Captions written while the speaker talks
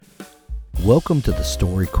Welcome to the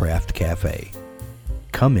Storycraft Cafe.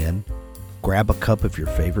 Come in, grab a cup of your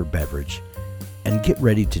favorite beverage, and get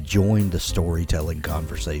ready to join the storytelling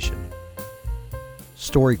conversation.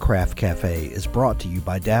 Storycraft Cafe is brought to you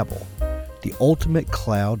by Dabble, the ultimate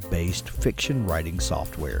cloud-based fiction writing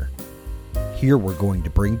software. Here we're going to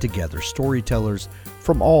bring together storytellers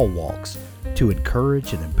from all walks to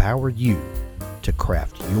encourage and empower you to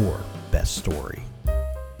craft your best story.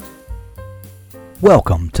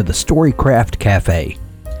 Welcome to the Storycraft Cafe.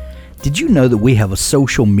 Did you know that we have a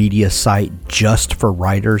social media site just for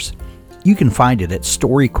writers? You can find it at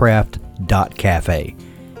storycraft.cafe.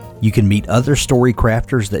 You can meet other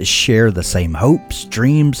storycrafters that share the same hopes,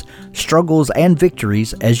 dreams, struggles, and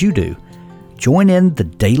victories as you do. Join in the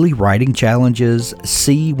daily writing challenges,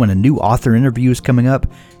 see when a new author interview is coming up,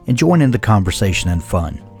 and join in the conversation and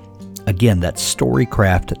fun. Again, that's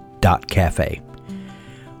storycraft.cafe.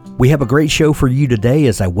 We have a great show for you today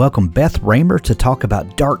as I welcome Beth Raymer to talk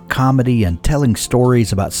about dark comedy and telling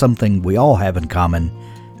stories about something we all have in common,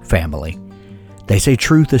 family. They say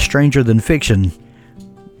truth is stranger than fiction.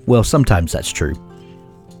 Well, sometimes that's true.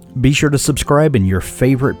 Be sure to subscribe in your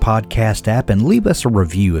favorite podcast app and leave us a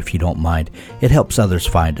review if you don't mind. It helps others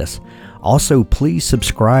find us. Also, please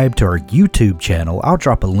subscribe to our YouTube channel. I'll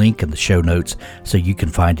drop a link in the show notes so you can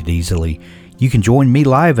find it easily. You can join me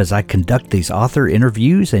live as I conduct these author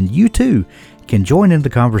interviews, and you too can join in the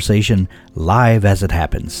conversation live as it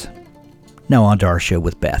happens. Now on to our show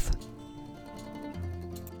with Beth.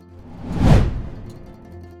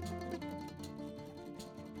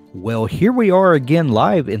 Well, here we are again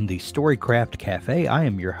live in the Storycraft Cafe. I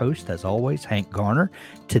am your host, as always, Hank Garner.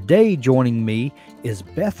 Today joining me is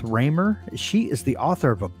Beth Raymer. She is the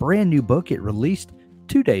author of a brand new book. It released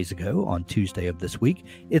 2 days ago on Tuesday of this week.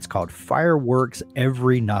 It's called Fireworks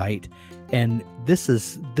Every Night, and this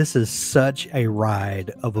is such a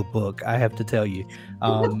ride of a book, I have to tell you.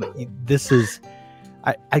 This is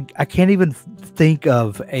I can't even think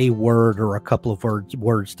of a word or a couple of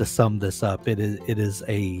words to sum this up. It is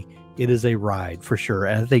a ride for sure,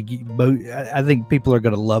 and I think people are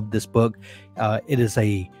going to love this book. It is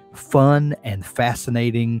a fun and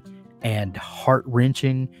fascinating and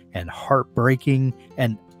heart-wrenching and heartbreaking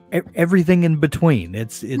and everything in between.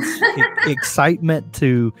 It's excitement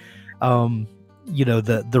to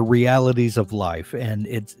the realities of life, and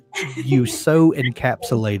you so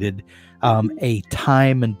encapsulated a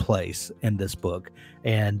time and place in this book,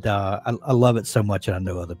 and I love it so much, and I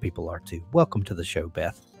know other people are too. Welcome to the show,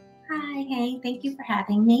 Beth. Hi, hey, thank you for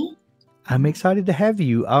having me. I'm excited to have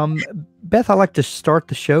you. Beth, I like to start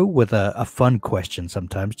the show with a fun question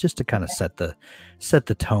sometimes, just to kind of set the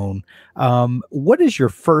tone. What is your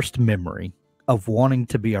first memory of wanting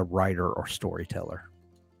to be a writer or storyteller?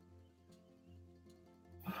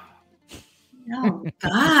 Oh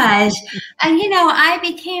gosh. I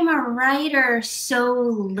became a writer so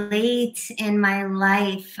late in my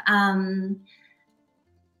life.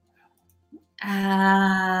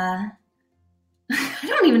 I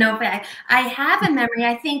don't even know if I have a memory.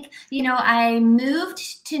 I think, I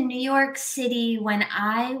moved to New York City when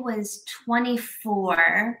I was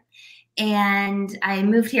 24, and I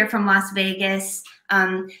moved here from Las Vegas.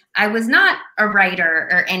 I was not a writer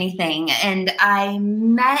or anything, and I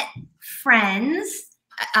met friends.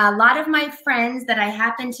 A lot of my friends that I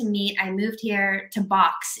happened to meet, I moved here to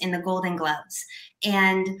box in the Golden Globes,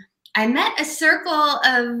 and I met a circle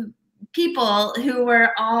of people who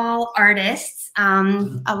were all artists.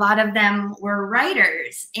 A lot of them were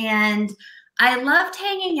writers, and I loved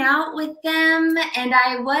hanging out with them, and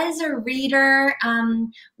I was a reader.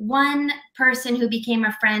 One person who became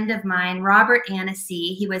a friend of mine, Robert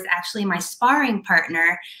Annecy, he was actually my sparring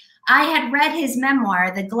partner. I had read his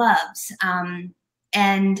memoir, The Gloves,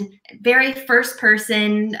 and very first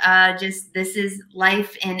person, just this is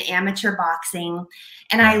life in amateur boxing.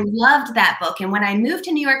 And I loved that book. And when I moved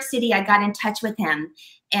to New York City, I got in touch with him,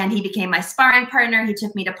 and he became my sparring partner. He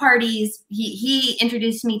took me to parties. He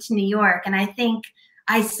introduced me to New York. And I think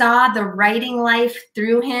I saw the writing life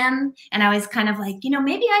through him. And I was kind of like,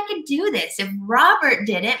 maybe I could do this. If Robert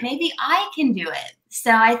did it, maybe I can do it.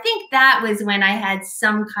 So I think that was when I had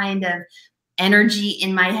some kind of energy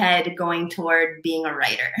in my head going toward being a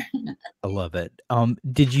writer. I love it.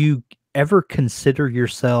 Did you ever consider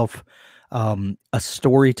yourself a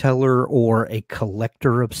storyteller or a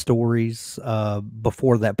collector of stories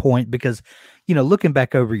before that point? Because, looking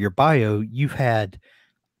back over your bio, you've had,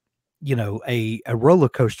 a roller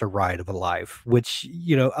coaster ride of a life, which,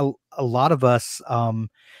 a lot of us,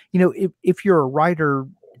 if you're a writer,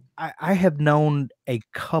 I have known a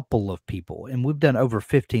couple of people, and we've done over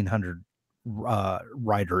 1,500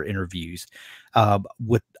 writer interviews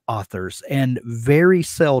with authors, and very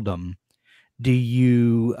seldom do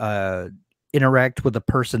you interact with a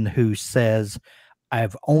person who says,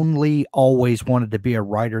 I've only always wanted to be a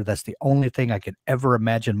writer. That's the only thing I could ever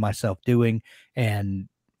imagine myself doing. And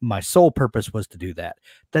my sole purpose was to do that.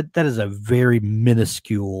 That is a very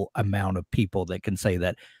minuscule amount of people that can say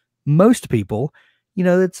that. Most people,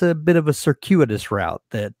 it's a bit of a circuitous route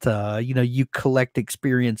that, you collect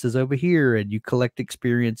experiences over here and you collect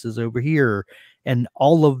experiences over here, and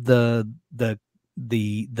all of the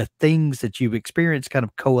things that you've experienced kind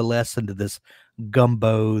of coalesce into this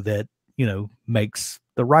gumbo that makes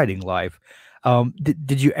the writing life.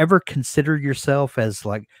 Did you ever consider yourself as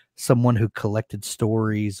like someone who collected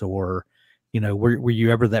stories, or were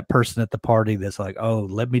you ever that person at the party that's like, oh,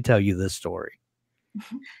 let me tell you this story?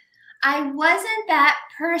 I wasn't that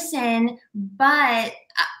person, but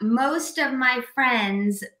most of my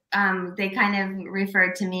friends, they kind of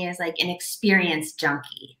referred to me as like an experienced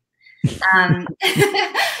junkie. And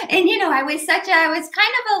I was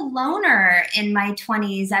kind of a loner in my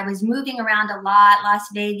 20s. I was moving around a lot: Las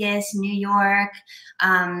Vegas, New York.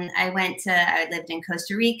 I lived in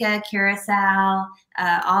Costa Rica, Curacao,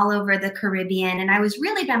 all over the Caribbean, and I was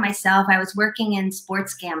really by myself. I was working in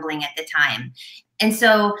sports gambling at the time. And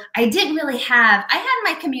so I had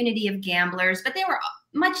my community of gamblers, but they were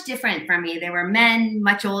much different from me. They were men,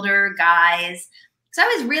 much older guys. So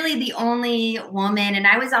I was really the only woman, and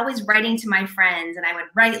I was always writing to my friends, and I would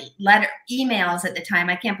write emails at the time.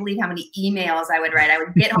 I can't believe how many emails I would write. I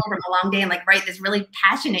would get home from a long day and like write this really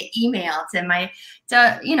passionate email to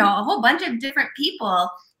a whole bunch of different people.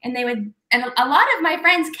 And a lot of my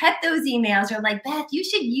friends kept those emails. They're like, Beth, you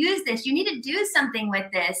should use this. You need to do something with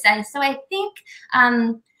this. So I think,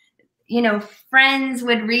 friends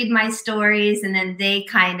would read my stories, and then they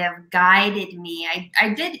kind of guided me. I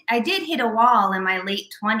did hit a wall in my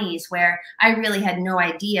late 20s where I really had no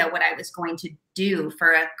idea what I was going to do for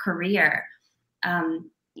a career. I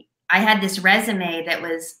had this resume that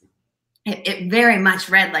it very much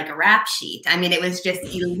read like a rap sheet. I mean, it was just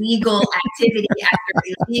illegal activity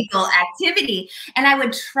after illegal activity. And I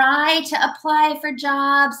would try to apply for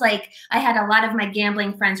jobs. Like, I had a lot of my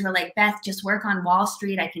gambling friends who were like, Beth, just work on Wall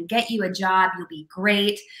Street. I can get you a job. You'll be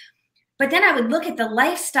great. But then I would look at the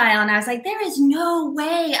lifestyle and I was like, there is no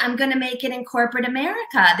way I'm going to make it in corporate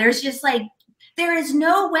America. There is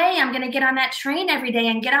no way I'm going to get on that train every day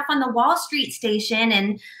and get off on the Wall Street station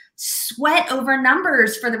and sweat over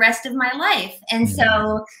numbers for the rest of my life. And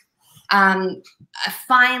so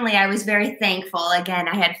finally, I was very thankful. Again,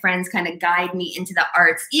 I had friends kind of guide me into the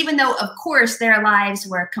arts, even though, of course, their lives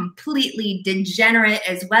were completely degenerate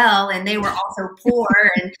as well. And they were also poor.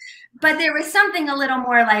 But there was something a little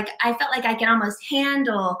more like, I felt like I could almost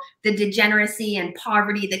handle the degeneracy and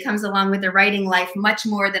poverty that comes along with the writing life much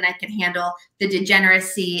more than I could handle the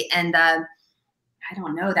degeneracy and that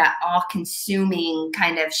all-consuming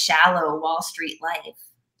kind of shallow Wall Street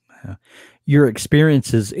life. Your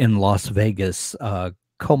experiences in Las Vegas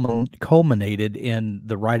culminated in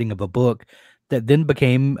the writing of a book that then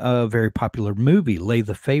became a very popular movie, Lay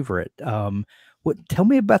the Favorite. Tell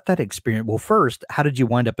me about that experience. Well, first, how did you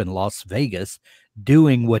wind up in Las Vegas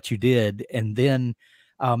doing what you did? And then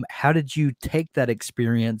how did you take that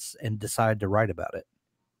experience and decide to write about it?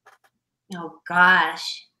 Oh,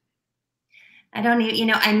 gosh. I don't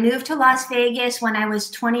even, I moved to Las Vegas when I was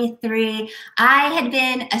 23. I had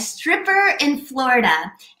been a stripper in Florida,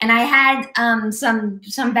 and I had some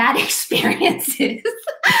bad experiences.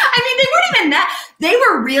 I mean, they weren't even that. They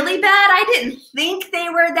were really bad. I didn't think they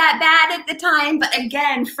were that bad at the time. But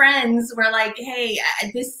again, friends were like, hey,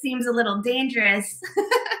 this seems a little dangerous.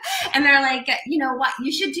 And they're like, you know what,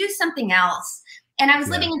 you should do something else. And I was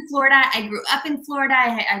living in Florida. I grew up in Florida.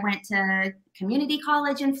 I went to community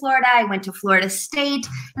college in Florida. I went to Florida State.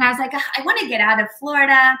 And I was like, I want to get out of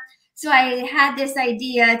Florida. So I had this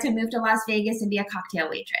idea to move to Las Vegas and be a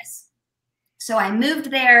cocktail waitress. So I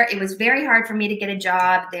moved there. It was very hard for me to get a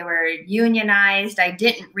job. They were unionized. I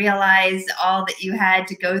didn't realize all that you had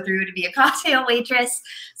to go through to be a cocktail waitress.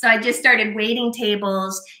 So I just started waiting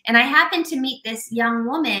tables. And I happened to meet this young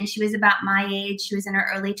woman. She was about my age. She was in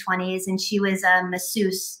her early 20s, and she was a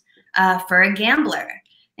masseuse for a gambler.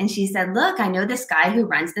 And she said, look, I know this guy who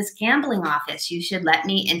runs this gambling office. You should let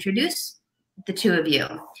me introduce the two of you.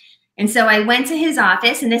 And so I went to his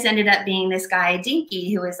office, and this ended up being this guy,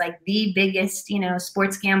 Dinky, who was like the biggest,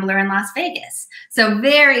 sports gambler in Las Vegas. So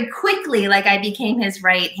very quickly, like, I became his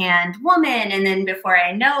right-hand woman. And then before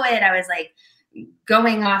I know it, I was like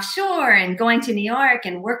going offshore and going to New York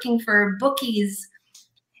and working for bookies.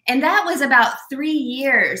 And that was about 3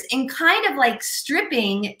 years, and kind of like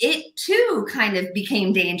stripping, it too kind of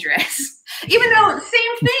became dangerous. Even though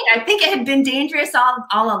same thing, had been dangerous all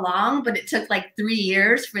along, but it took like 3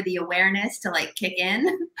 years for the awareness to like kick in.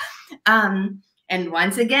 And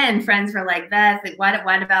once again, friends were like, Beth,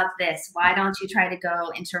 what about this? Why don't you try to go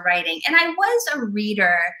into writing? And I was a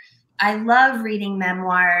reader. I love reading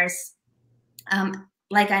memoirs.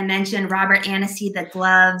 Like I mentioned, Robert Annecy, The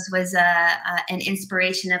Gloves, was an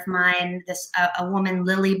inspiration of mine. A woman,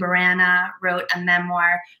 Lily Barana, wrote a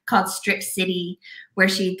memoir called Strip City, where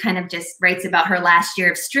she kind of just writes about her last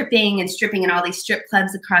year of stripping in all these strip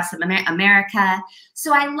clubs across America.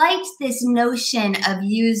 So I liked this notion of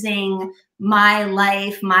using my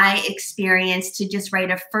life, my experience to just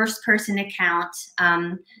write a first-person account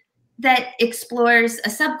that explores a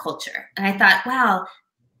subculture. And I thought, wow,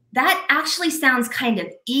 that actually sounds kind of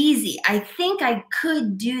easy. I think I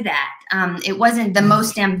could do that. It wasn't the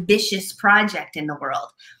most ambitious project in the world.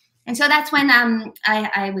 And so that's when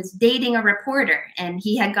I was dating a reporter, and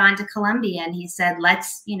he had gone to Columbia, and he said,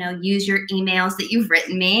 let's, use your emails that you've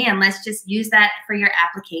written me, and let's just use that for your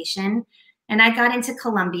application. And I got into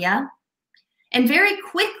Columbia. And very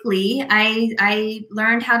quickly, I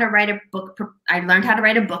learned how to write a book. I learned how to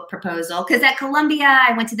write a book proposal, because at Columbia,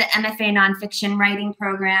 I went to the MFA nonfiction writing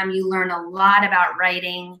program. You learn a lot about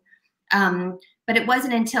writing. But it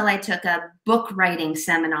wasn't until I took a book writing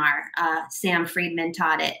seminar, Sam Friedman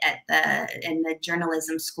taught it in the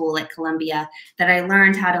journalism school at Columbia, that I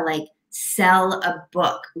learned how to like sell a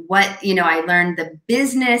book. I learned the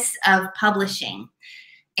business of publishing.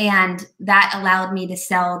 And that allowed me to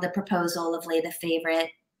sell the proposal of Lay the Favorite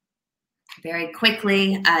very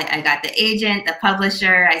quickly. I got the agent, the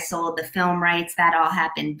publisher, I sold the film rights. That all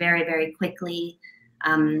happened very, very quickly.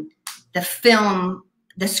 The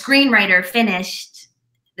screenwriter finished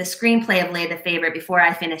the screenplay of Lay the Favorite before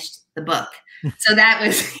I finished the book. So that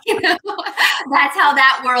was, that's how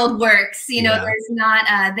that world works. There's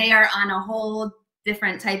not, they are on a whole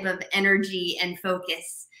different type of energy and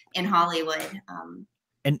focus in Hollywood.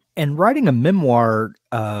 And writing a memoir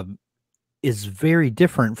is very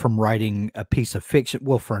different from writing a piece of fiction.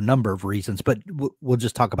 Well, for a number of reasons, but we'll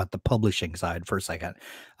just talk about the publishing side for a second.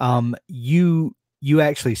 You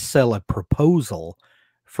actually sell a proposal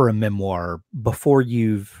for a memoir before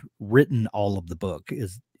you've written all of the book.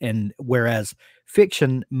 And whereas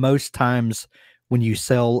fiction, most times when you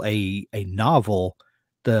sell a novel,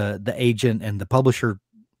 the agent and the publisher,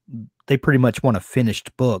 they pretty much want a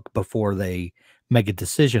finished book before they make a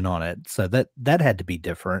decision on it. So that had to be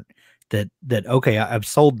different. That okay, I've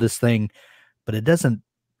sold this thing, but it doesn't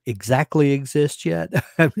exactly exist yet.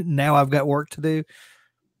 Now I've got work to do.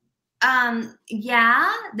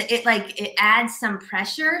 Yeah, it adds some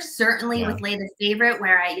pressure, certainly with Lay the Favorite,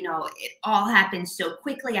 where it all happened so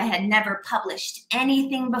quickly. I had never published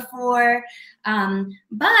anything before. But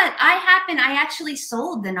I actually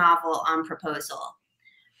sold the novel on proposal.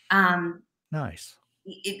 Nice.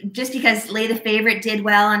 Just because Lay the Favorite did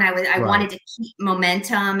well, and I wanted to keep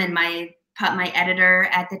momentum, and my editor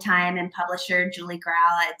at the time and publisher, Julie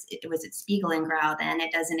Grau, it was at Spiegel and Grau then.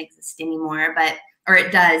 It doesn't exist anymore, or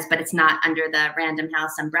it does, but it's not under the Random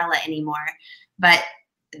House umbrella anymore. But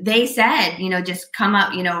they said, just come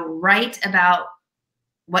up, write about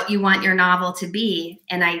what you want your novel to be.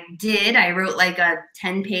 And I did. I wrote like a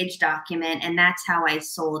 10-page document, and that's how I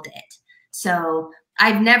sold it. So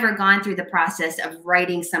I've never gone through the process of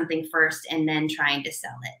writing something first and then trying to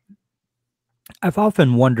sell it. I've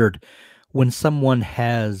often wondered, when someone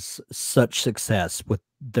has such success with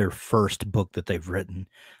their first book that they've written,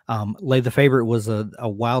 Lay the Favorite was a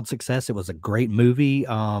wild success. It was a great movie.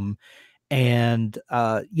 And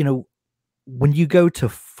when you go to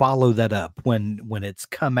follow that up, when it's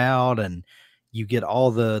come out and you get all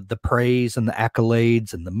the praise and the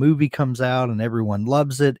accolades, and the movie comes out and everyone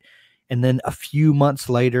loves it, and then a few months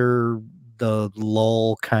later, the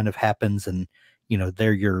lull kind of happens, and,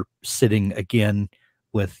 there you're sitting again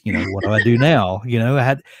with, what do I do now?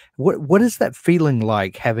 What is that feeling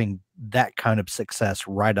like, having that kind of success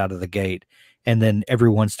right out of the gate? And then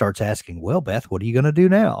everyone starts asking, well, Beth, what are you going to do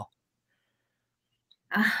now?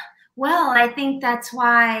 Well, I think that's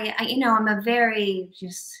why, I'm a very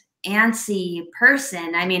just antsy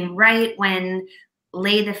person. I mean, right when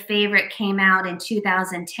Lay the Favorite came out in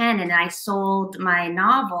 2010, and I sold my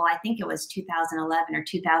novel, I think it was 2011 or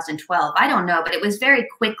 2012. I don't know, but it was very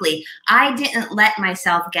quickly. I didn't let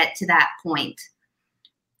myself get to that point.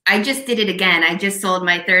 I just did it again. I just sold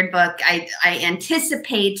my third book. I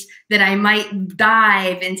anticipate that I might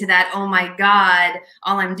dive into that, oh my God,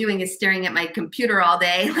 all I'm doing is staring at my computer all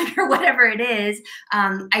day, or whatever it is.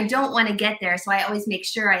 I don't want to get there. So I always make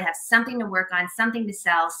sure I have something to work on, something to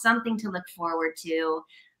sell, something to look forward to.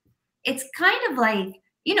 It's kind of like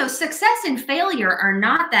success and failure are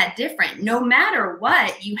not that different. No matter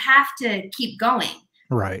what, you have to keep going.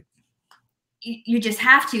 Right. You just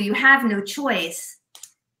have to. You have no choice.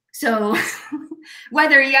 So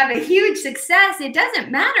whether you have a huge success, it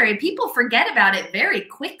doesn't matter. People forget about it very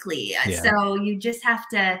quickly. Yeah. So you just have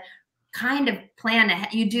to kind of plan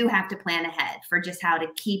ahead. You do have to plan ahead for just how to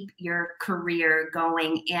keep your career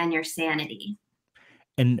going and your sanity.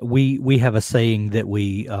 And we have a saying that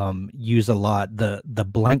we use a lot. The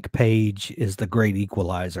blank page is the great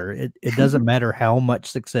equalizer. It doesn't matter how much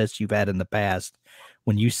success you've had in the past.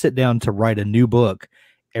 When you sit down to write a new book,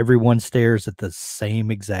 everyone stares at the same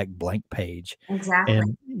exact blank page. Exactly.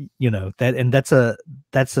 And that's a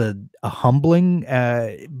humbling,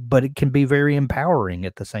 but it can be very empowering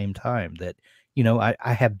at the same time. That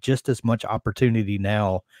I have just as much opportunity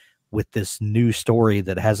now with this new story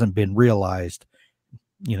that hasn't been realized,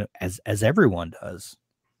 as everyone does.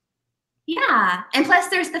 Yeah. And plus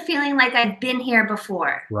there's the feeling like I've been here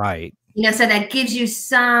before. Right. So that gives you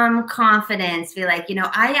some confidence. Be like,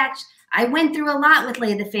 I went through a lot with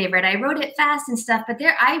Lay the Favorite. I wrote it fast and stuff, but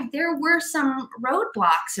there were some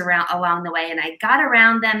roadblocks along the way, and I got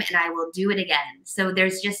around them, and I will do it again. So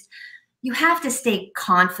you have to stay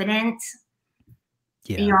confident.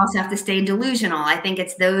 Yeah. You also have to stay delusional. I think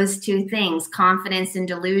it's those two things, confidence and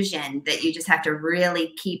delusion, that you just have to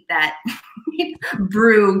really keep that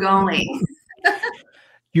brew going.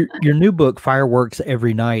 Your new book, Fireworks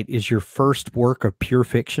Every Night, is your first work of pure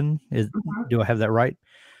fiction. Do I have that right?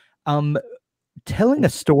 Telling a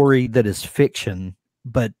story that is fiction,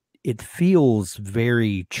 but it feels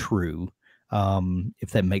very true.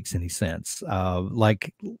 If that makes any sense. I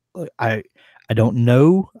don't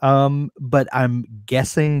know, but I'm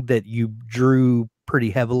guessing that you drew pretty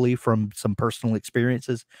heavily from some personal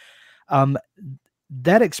experiences.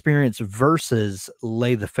 That experience versus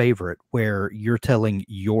Lay the Favorite, where you're telling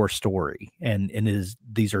your story and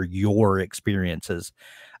these are your experiences.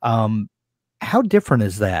 How different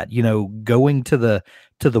is that? Going to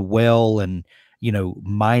the well and,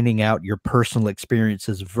 mining out your personal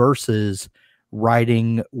experiences versus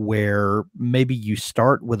writing where maybe you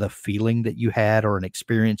start with a feeling that you had or an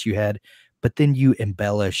experience you had, but then you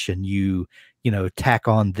embellish and you tack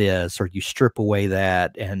on this or you strip away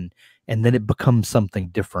that and then it becomes something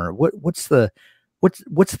different. What's the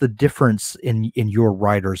difference in your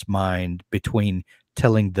writer's mind between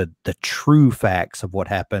telling the true facts of what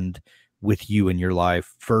happened with you in your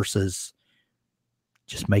life versus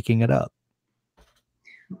just making it up?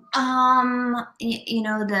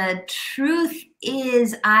 The truth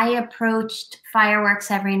is I approached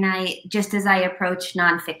Fireworks Every Night just as I approached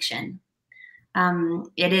nonfiction.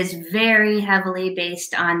 It is very heavily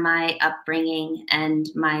based on my upbringing and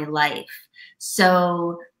my life.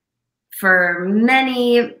 So for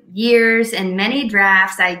many years and many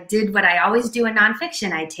drafts, I did what I always do in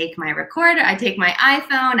nonfiction. I take my recorder, I take my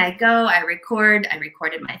iPhone, I go, I record. I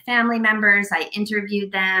recorded my family members. I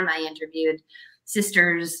interviewed them. I interviewed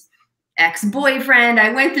sister's ex-boyfriend.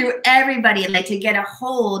 I went through everybody to get a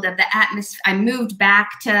hold of the atmosphere. I moved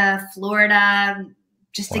back to Florida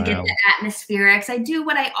just to get the atmospherics. I do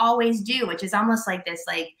what I always do, which is almost like this,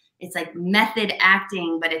 it's like method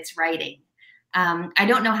acting, but it's writing. I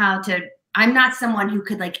don't know how to, I'm not someone who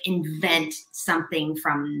could invent something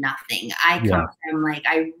from nothing. I come from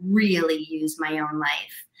I really use my own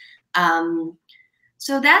life.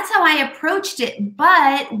 So that's how I approached it.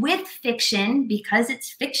 But with fiction, because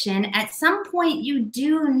it's fiction, at some point you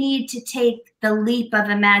do need to take the leap of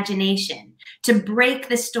imagination to break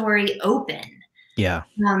the story open. Yeah.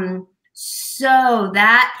 So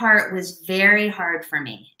that part was very hard for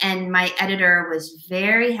me. And my editor was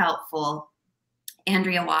very helpful.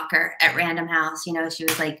 Andrea Walker at Random House, she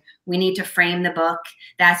was like, we need to frame the book.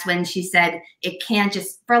 That's when she said, it can't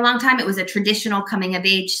just, for a long time, it was a traditional coming of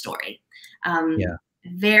age story.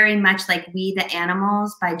 Very much like We the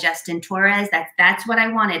Animals by Justin Torres. That's what I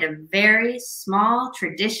wanted, a very small,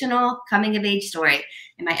 traditional coming of age story.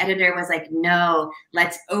 And my editor was like, no,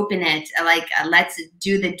 let's open it. Let's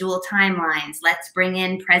do the dual timelines. Let's bring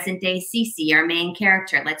in present day SCC, our main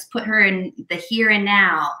character. Let's put her in the here and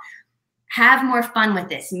now. Have more fun with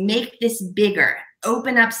this. Make this bigger.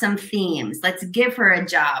 Open up some themes. Let's give her a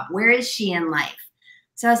job. Where is she in life?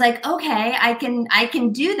 So I was like, okay, I can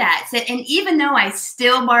do that. So, and even though I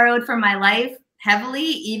still borrowed from my life heavily,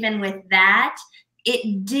 even with that,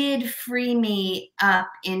 it did free me up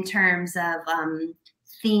in terms of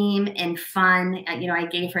theme and fun. I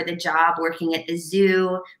gave her the job working at the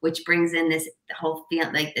zoo, which brings in this whole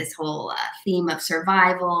theme of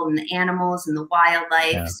survival and the animals and the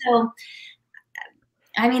wildlife. So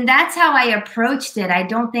I mean, that's how I approached it. I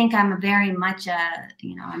don't think I'm very much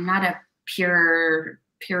I'm not a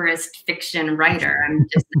purist fiction writer. I'm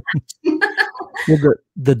just Well,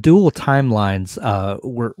 the dual timelines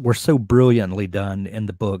were so brilliantly done in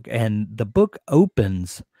the book, and the book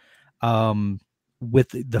opens um, with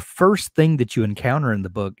the first thing that you encounter in the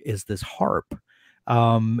book is this harp.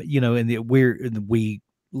 And we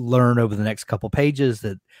learn over the next couple pages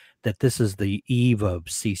that this is the eve of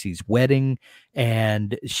Cece's wedding,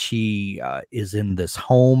 and she is in this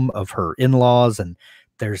home of her in-laws, and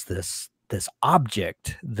there's this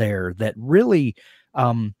object there that really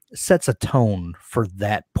sets a tone for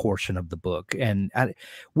that portion of the book, and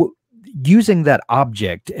using that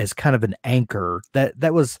object as kind of an anchor,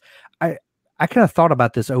 that was I kind of thought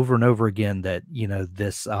about this over and over again, that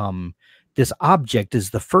this object is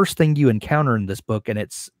the first thing you encounter in this book, and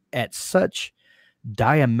it's at such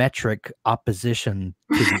diametric opposition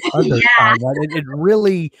to the other yeah, side. It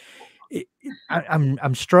really,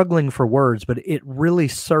 I'm struggling for words, but it really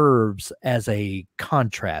serves as a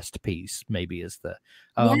contrast piece. Maybe is the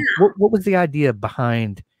yeah. what was the idea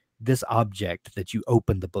behind this object that you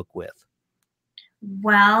opened the book with?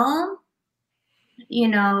 Well,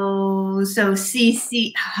 so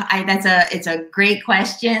CC, it's a great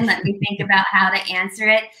question. Let me think about how to answer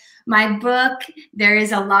it. My book, there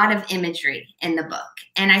is a lot of imagery in the book,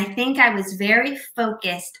 and I think I was very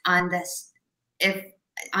focused on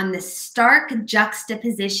on the stark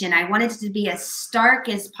juxtaposition. I wanted it to be as stark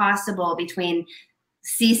as possible between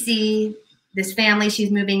CC, this family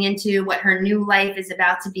she's moving into, what her new life is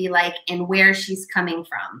about to be like, and where she's coming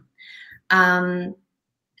from.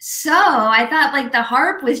 So I thought like the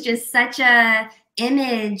harp was just such a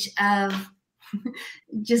image of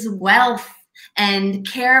just wealth and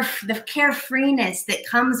the carefreeness that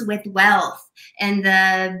comes with wealth, and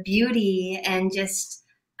the beauty, and just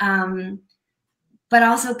but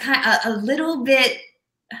also kind of a little bit,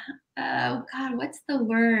 oh God, what's the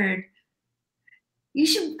word? I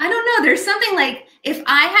don't know. There's something like, if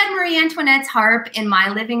I had Marie Antoinette's harp in my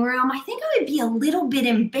living room, I think I would be a little bit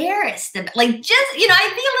embarrassed. I'd be a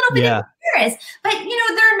little bit embarrassed, but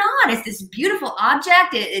they're not. It's this beautiful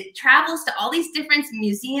object. It travels to all these different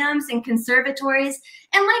museums and conservatories.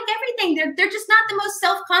 And like everything, they're just not the most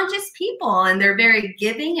self-conscious people, and they're very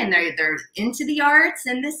giving, and they're into the arts.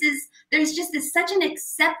 And there's just such an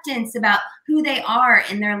acceptance about who they are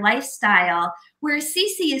and their lifestyle, where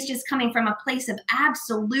Cece is just coming from a place of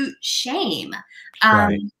absolute shame.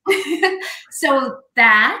 Right. So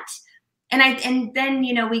that, and then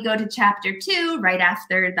we go to chapter 2 right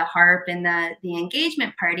after the harp and the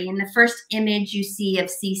engagement party, and the first image you see of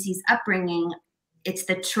Cece's upbringing, it's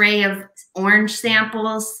the tray of orange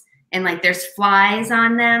samples, and like there's flies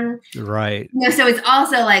on them. Right. So it's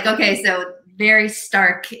also like, okay, so very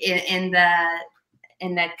stark in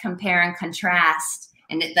the compare and contrast.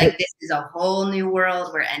 And this is a whole new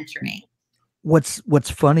world we're entering. What's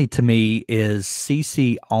funny to me is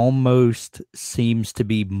Cece almost seems to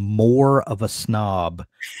be more of a snob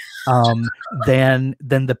than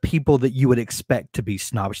the people that you would expect to be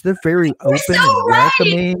snobbish. They're very open and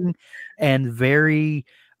welcoming, and very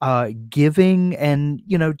giving, and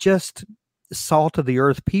just salt of the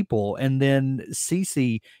earth people. And then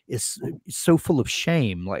Cece is so full of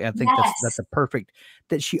shame. Like, I think that's a perfect,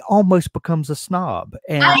 that she almost becomes a snob.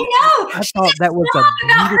 And I know. I thought that was a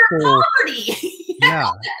beautiful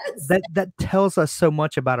yeah. That tells us so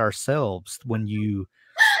much about ourselves when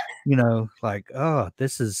like, oh,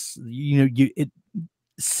 this is,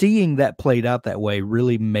 seeing that played out that way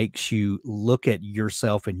really makes you look at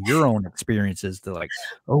yourself and your own experiences to like,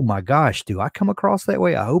 oh my gosh, do I come across that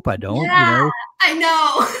way? I hope I don't. Yeah, I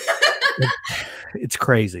know. It's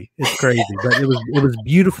crazy. It's crazy, but it was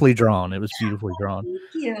beautifully drawn. It was beautifully drawn. Thank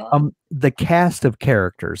you. The cast of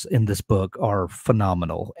characters in this book are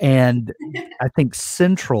phenomenal, and I think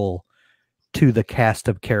central to the cast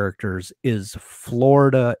of characters is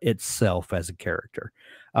Florida itself as a character.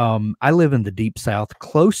 I live in the deep South,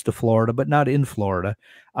 close to Florida, but not in Florida.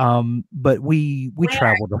 But we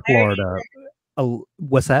travel to Florida.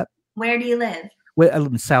 What's that? Where do you live? Well, I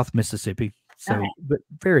live in South Mississippi, so but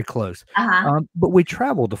very close. But we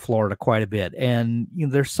travel to Florida quite a bit, and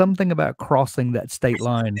there's something about crossing that state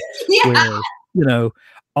line where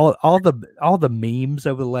all the memes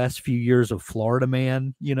over the last few years of Florida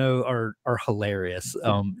Man, are hilarious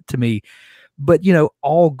to me. But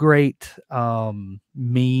all great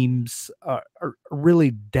memes are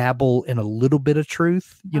really dabble in a little bit of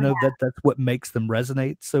truth. That's what makes them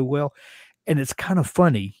resonate so well. And it's kind of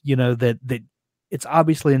funny, that it's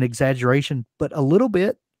obviously an exaggeration, but a little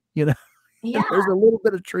bit, Yeah. There's a little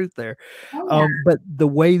bit of truth there. Oh, yeah. But the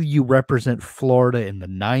way you represent Florida in the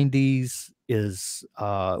 90s is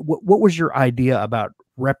what was your idea about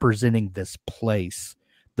representing this place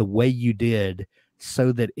the way you did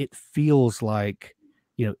so that it feels like,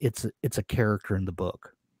 it's a character in the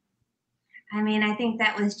book? I mean, I think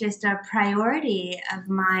that was just a priority of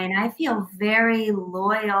mine. I feel very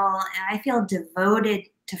loyal. I feel devoted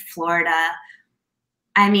to Florida.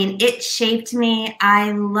 I mean, it shaped me.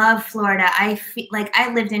 I love Florida. I feel like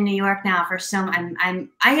I lived in New York now for I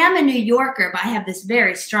am a New Yorker, but I have this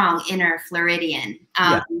very strong inner Floridian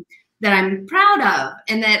Yeah. that I'm proud of,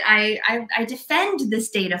 and that I defend the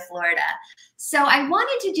state of Florida. So I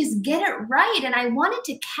wanted to just get it right, and I wanted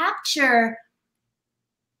to capture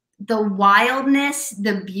the wildness,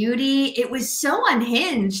 the beauty. It was so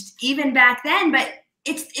unhinged even back then, but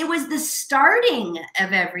it was the starting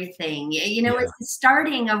of everything. Yeah. It's the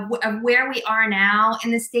starting of where we are now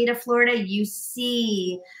in the state of Florida. You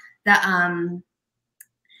see the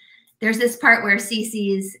there's this part where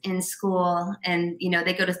Cece's in school, and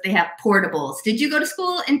they have portables. Did you go to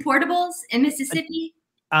school in portables in Mississippi?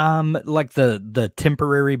 Like the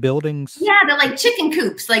temporary buildings. Yeah, the like chicken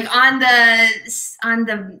coops, like on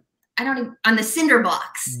the I don't even, on the cinder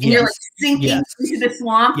blocks, and you're like sinking into the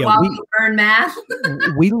swamp while you learn math.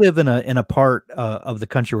 We live in a part of the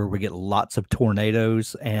country where we get lots of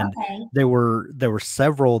tornadoes, and there were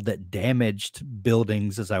several that damaged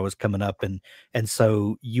buildings as I was coming up, and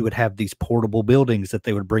so you would have these portable buildings that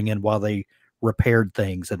they would bring in while they repaired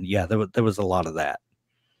things, and there was a lot of that.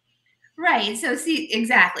 Right. So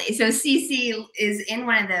exactly. So Cece is in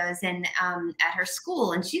one of those, and at her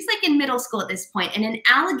school, and she's like in middle school at this point, and an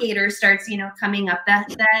alligator starts, coming up the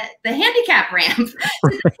handicap ramp to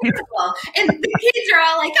the pool, and the kids are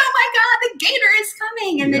all like, "Oh my God, the gator is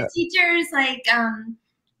coming!" And the teacher's like,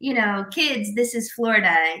 kids, this is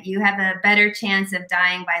Florida. You have a better chance of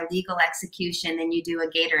dying by legal execution than you do a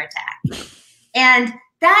gator attack. And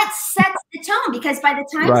that sets the tone, because by the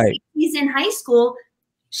time he's in high school,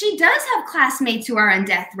 she does have classmates who are on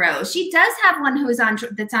death row. She does have one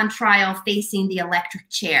that's on trial facing the electric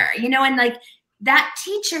chair, and like that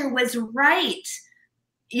teacher was right.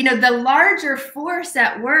 The larger force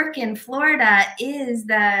at work in Florida is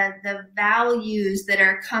the values that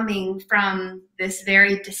are coming from this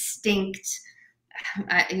very distinct,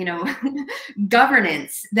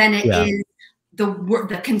 governance than it is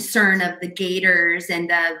the concern of the gators and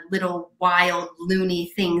the little wild,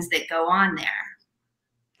 loony things that go on there.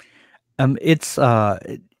 It's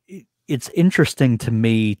interesting to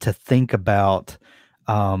me to think about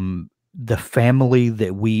the family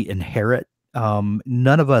that we inherit.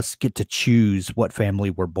 None of us get to choose what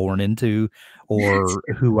family we're born into, or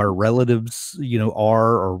who our relatives,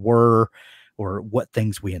 are or were, or what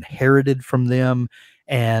things we inherited from them.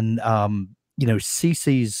 And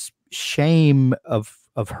Cece's shame of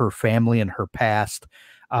her family and her past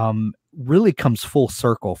really comes full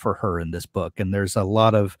circle for her in this book. And there's a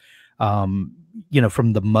lot of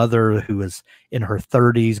from the mother who is in her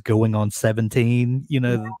 30s going on 17,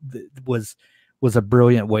 was a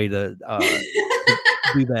brilliant way to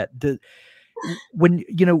do that. When,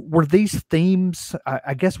 were these themes,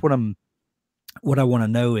 I guess what I want to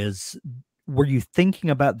know is, were you thinking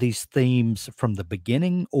about these themes from the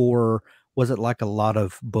beginning, or was it like a lot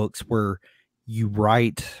of books where you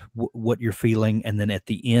write what you're feeling, and then at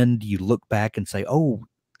the end you look back and say, oh,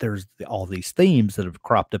 there's all these themes that have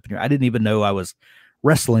cropped up in here. I didn't even know I was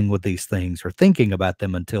wrestling with these things or thinking about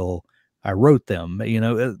them until I wrote them.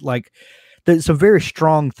 Like there's some very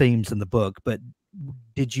strong themes in the book, but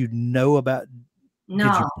did you know about, No.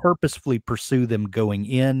 Did you purposefully pursue them going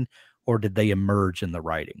in, or did they emerge in the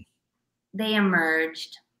writing? They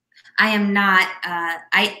emerged. I am not,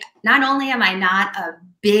 not only am I not a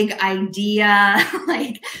big idea,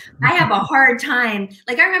 like I have a hard time.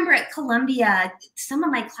 Like I remember at Columbia, some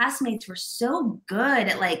of my classmates were so good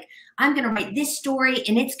at like, I'm going to write this story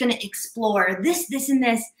and it's going to explore this, this, and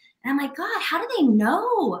this. And I'm like, God, how do they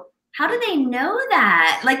know? How do they know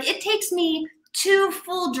that? Like it takes me 2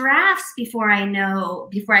 full drafts before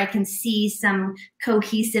I can see some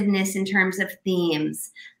cohesiveness in terms of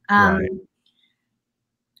themes. Right.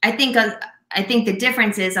 I think the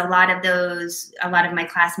difference is a lot of my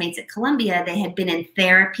classmates at Columbia, they had been in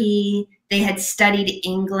therapy, they had studied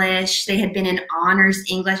English, they had been in honors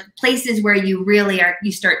English, places where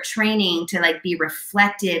you start training to like be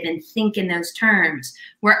reflective and think in those terms,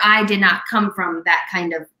 where I did not come from that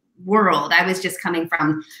kind of world. I was just coming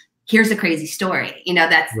from, here's a crazy story,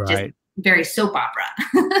 that's just very soap opera.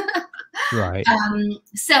 Right.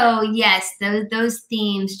 So yes, those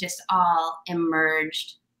themes just all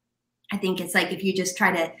emerged. I think it's like if you just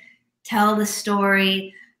try to tell the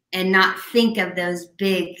story and not think of those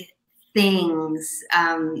big things.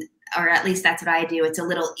 Or at least that's what I do. It's a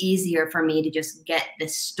little easier for me to just get the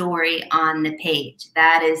story on the page.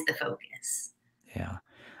 That is the focus. Yeah.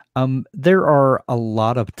 There are a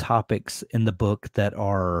lot of topics in the book that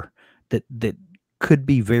are that could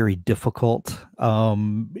be very difficult.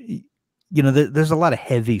 There's a lot of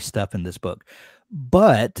heavy stuff in this book,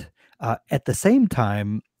 but at the same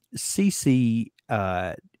time, Cece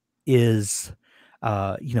is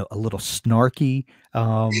a little snarky.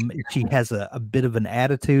 She has a bit of an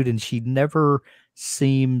attitude, and she never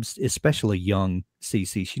seems, especially young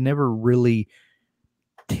Cece, she never really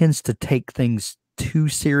tends to take things too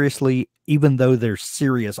seriously, even though they're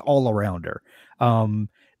serious all around her.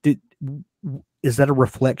 Did Is that a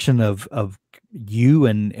reflection of you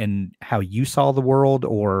and how you saw the world,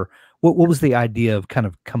 or what was the idea of kind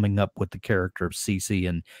of coming up with the character of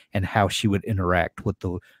Cece and how she would interact with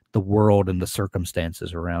the world and the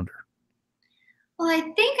circumstances around her? Well, I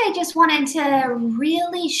think I just wanted to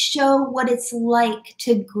really show what it's like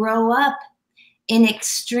to grow up in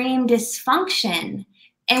extreme dysfunction.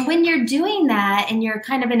 And when you're doing that and you're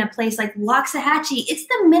kind of in a place like Loxahatchee, it's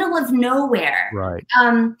the middle of nowhere. Right.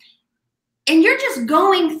 And you're just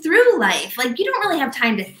going through life. Like, you don't really have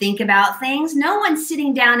time to think about things. No one's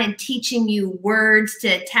sitting down and teaching you words to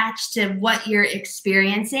attach to what you're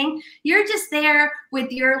experiencing. You're just there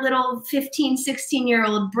with your little 15,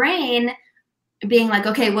 16-year-old brain being like,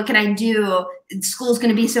 okay, what can I do? School's going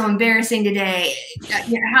to be so embarrassing today.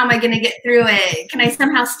 How am I going to get through it? Can I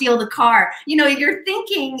somehow steal the car? You're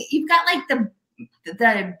thinking, you've got like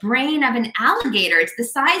the brain of an alligator. It's the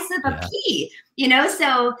size of a pea,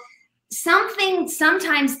 so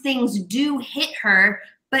sometimes things do hit her,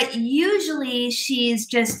 but usually she's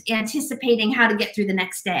just anticipating how to get through the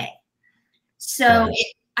next day. So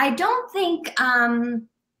I don't think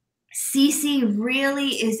Cece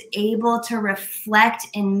really is able to reflect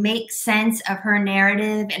and make sense of her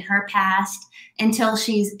narrative and her past until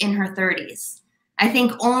she's in her 30s. I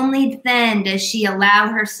think only then does she allow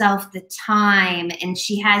herself the time, and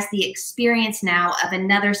she has the experience now of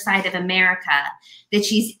another side of America, that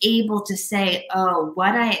she's able to say, oh,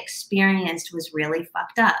 what I experienced was really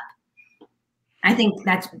fucked up. I think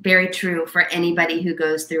that's very true for anybody who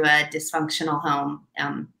goes through a dysfunctional home.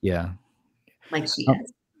 Like she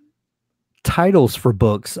is. Titles for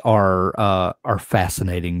books are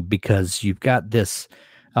fascinating, because you've got this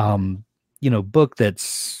book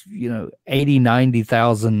that's 80,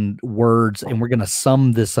 90,000 words, and we're going to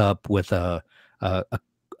sum this up with a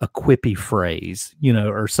quippy phrase,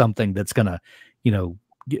 or something that's going to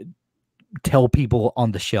tell people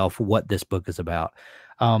on the shelf what this book is about.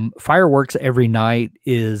 Fireworks Every Night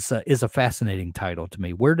is a fascinating title to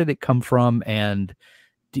me. Where did it come from, and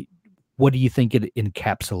what do you think it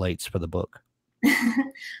encapsulates for the book?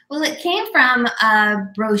 Well, it came from a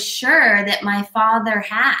brochure that my father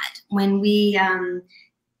had when we,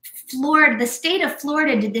 the state of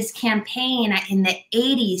Florida did this campaign in the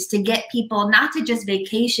 80s to get people not to just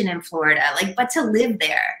vacation in Florida, but to live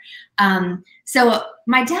there. So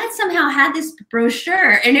my dad somehow had this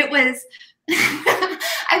brochure, and it was,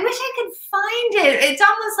 I wish I could find it. It's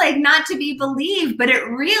almost like not to be believed, but it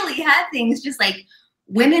really had things just like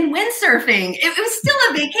women windsurfing. It was still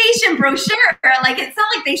a vacation brochure. It's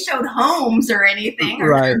not like they showed homes or anything,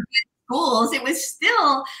 or schools. It was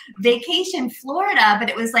still vacation Florida, but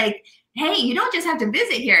it was like, hey, you don't just have to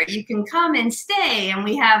visit here. You can come and stay, and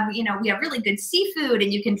we have really good seafood,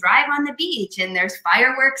 and you can drive on the beach, and there's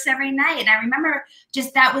fireworks every night. And I remember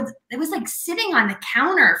it was like sitting on the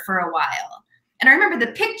counter for a while. And I remember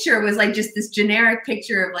the picture was like just this generic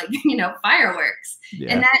picture of fireworks.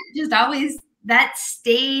 Yeah. And that just always, that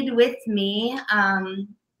stayed with me.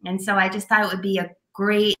 And so I just thought it would be a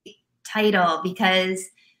great title, because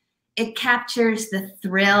it captures the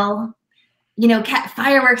thrill.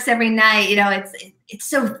 Fireworks every night, it's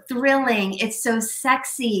so thrilling. It's so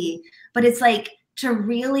sexy, but it's like, to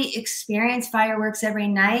really experience fireworks every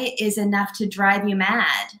night is enough to drive you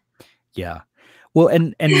mad. Yeah. Well,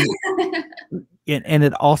 and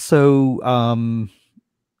it also,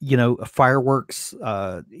 fireworks,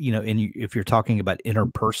 if you're talking about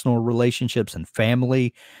interpersonal relationships and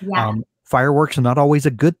family, fireworks are not always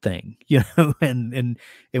a good thing, and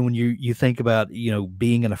when you think about,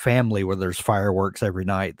 being in a family where there's fireworks every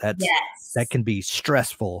night, that can be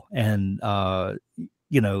stressful, and,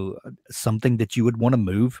 something that you would want to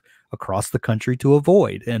move across the country to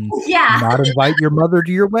avoid, and not invite your mother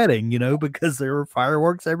to your wedding, because there were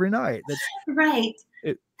fireworks every night. That's right.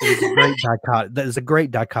 It was a great dichotomy. That is a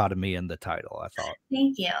great dichotomy in the title, I thought.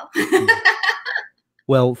 Thank you.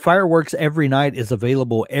 Well, Fireworks Every Night is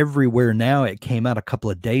available everywhere now. It came out a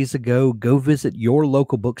couple of days ago. Go visit your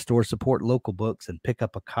local bookstore, support local books, and pick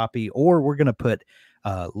up a copy. Or we're going to put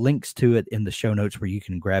links to it in the show notes where you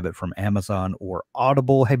can grab it from Amazon or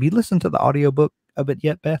Audible. Have you listened to the audiobook of it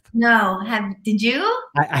yet, Beth? No, did you?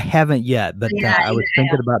 I haven't yet, but Yeah, I was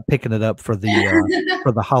thinking about picking it up for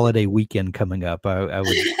the holiday weekend coming up. I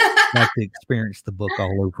would like to experience the book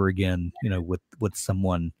all over again, with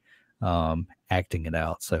someone acting it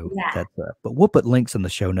out. So Yeah. but we'll put links in the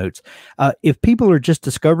show notes. If people are just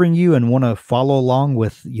discovering you and want to follow along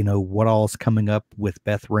with, what all's coming up with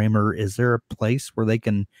Beth Raymer, is there a place where they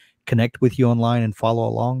can connect with you online and follow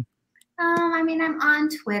along? I mean, I'm on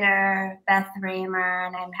Twitter, Beth Raymer,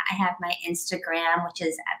 and I have my Instagram, which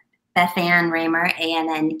is Beth Ann Raymer,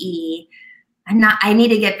 ANNE. I need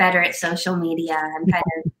to get better at social media. I'm kind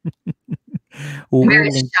of Well,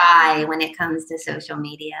 very shy when it comes to social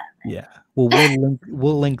media. Yeah. Well,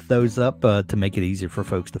 we'll link those up to make it easier for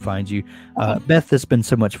folks to find you. Okay. Beth, it's been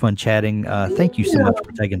so much fun chatting. Thank you so much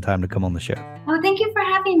for taking time to come on the show. Oh, thank you for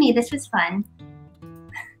having me. This was fun.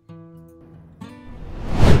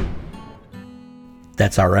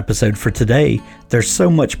 That's our episode for today. There's so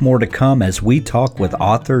much more to come as we talk with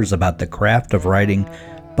authors about the craft of writing,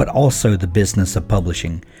 but also the business of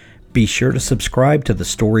publishing. Be sure to subscribe to the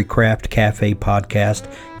Storycraft Cafe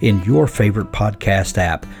podcast in your favorite podcast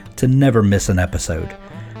app to never miss an episode.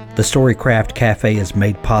 The Storycraft Cafe is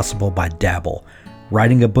made possible by Dabble.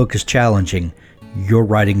 Writing a book is challenging. Your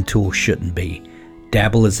writing tool shouldn't be.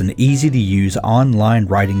 Dabble is an easy-to-use online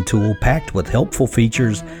writing tool packed with helpful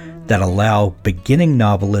features that allow beginning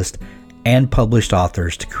novelists and published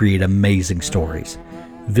authors to create amazing stories.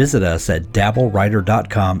 Visit us at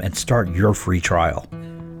dabblewriter.com and start your free trial.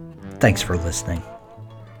 Thanks for listening.